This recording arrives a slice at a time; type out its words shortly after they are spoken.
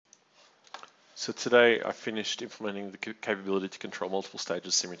So today I finished implementing the capability to control multiple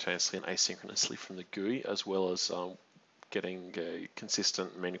stages simultaneously and asynchronously from the GUI, as well as getting a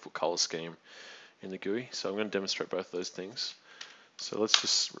consistent, meaningful color scheme in the GUI. So I'm going to demonstrate both those things. So let's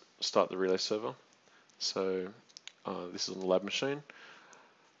just start the relay server. So this is on the lab machine.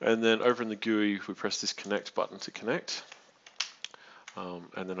 And then over in the GUI, we press this connect button to connect.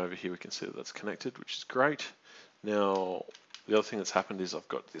 And then over here we can see that that's connected, which is great. Now, the other thing that's happened is I've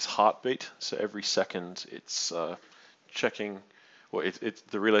got this heartbeat. So every second it's checking, well,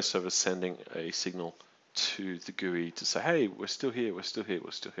 the relay server is sending a signal to the GUI to say, hey, we're still here, we're still here,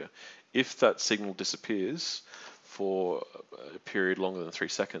 we're still here. If that signal disappears for a period longer than 3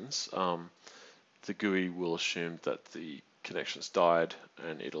 seconds, the GUI will assume that the connection's died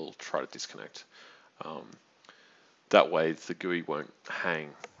and it'll try to disconnect. That way the GUI won't hang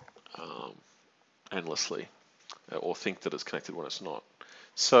endlessly or think that it's connected when it's not.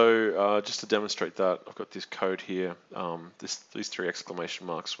 So just to demonstrate that, I've got this code here, these 3 exclamation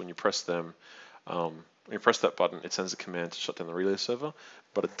marks. When you press them, when you press that button, it sends a command to shut down the relay server,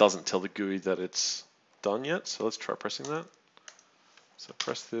 but it doesn't tell the GUI that it's done yet. So let's try pressing that. So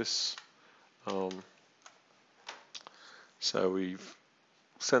press this. So we've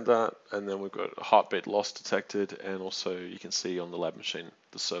sent that, and then we've got a heartbeat loss detected, and also you can see on the lab machine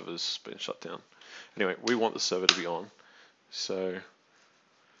the server's been shut down. Anyway, we want the server to be on, so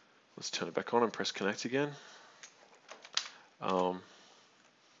let's turn it back on and press connect again. And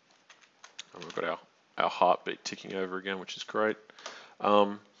we've got our heartbeat ticking over again, which is great.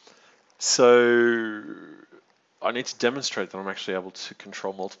 So I need to demonstrate that I'm actually able to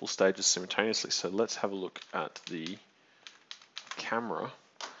control multiple stages simultaneously. So let's have a look at the camera.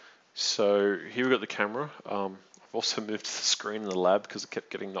 So here we've got the camera. I've also moved the screen in the lab because it kept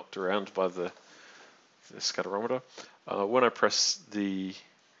getting knocked around by the scatterometer. When I press the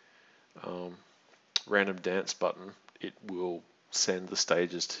random dance button, it will send the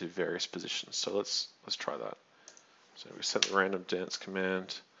stages to various positions. So let's try that. So we set the random dance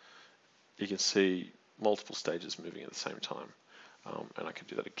command. You can see multiple stages moving at the same time. And I can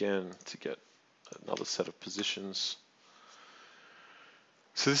do that again to get another set of positions.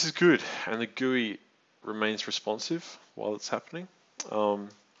 So this is good, and the GUI remains responsive while it's happening.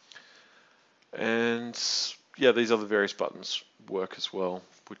 And yeah, these other various buttons work as well,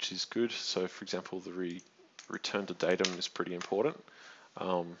 which is good. So for example, the return to datum is pretty important.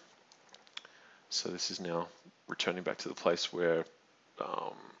 So this is now returning back to the place where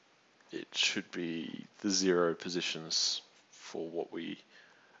it should be the 0 positions for what we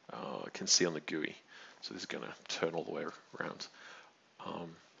can see on the GUI. So this is going to turn all the way around. I'll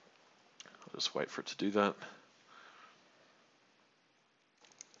just wait for it to do that.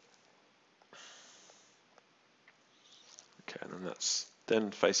 Okay, and then that's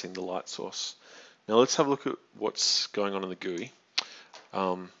then facing the light source. Now let's have a look at what's going on in the GUI.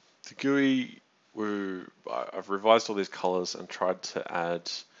 The GUI, I've revised all these colors and tried to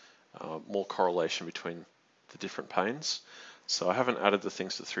add more correlation between the different panes. So I haven't added the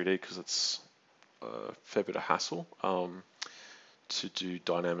things to 3D because it's a fair bit of hassle to do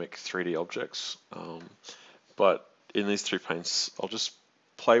dynamic 3D objects. But in these 3 panes, I'll just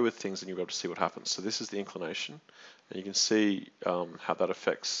play with things and you'll be able to see what happens. So this is the inclination, and you can see how that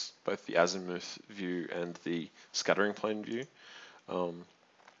affects both the azimuth view and the scattering plane view.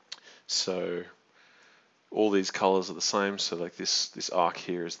 So all these colors are the same. So like this arc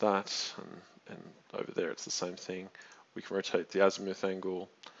here is that, and over there it's the same thing. We can rotate the azimuth angle.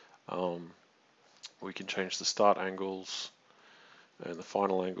 We can change the start angles and the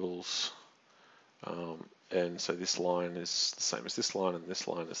final angles. And so this line is the same as this line, and this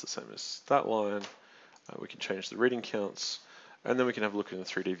line is the same as that line. We can change the reading counts, and then we can have a look in the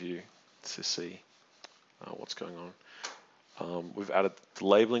 3D view to see what's going on. We've added the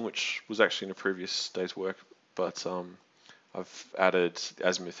labeling, which was actually in a previous day's work, but I've added the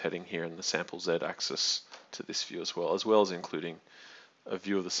azimuth heading here and the sample Z axis to this view as well as including a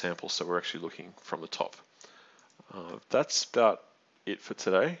view of the sample, so we're actually looking from the top. That's about it for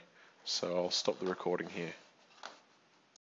today, so I'll stop the recording here.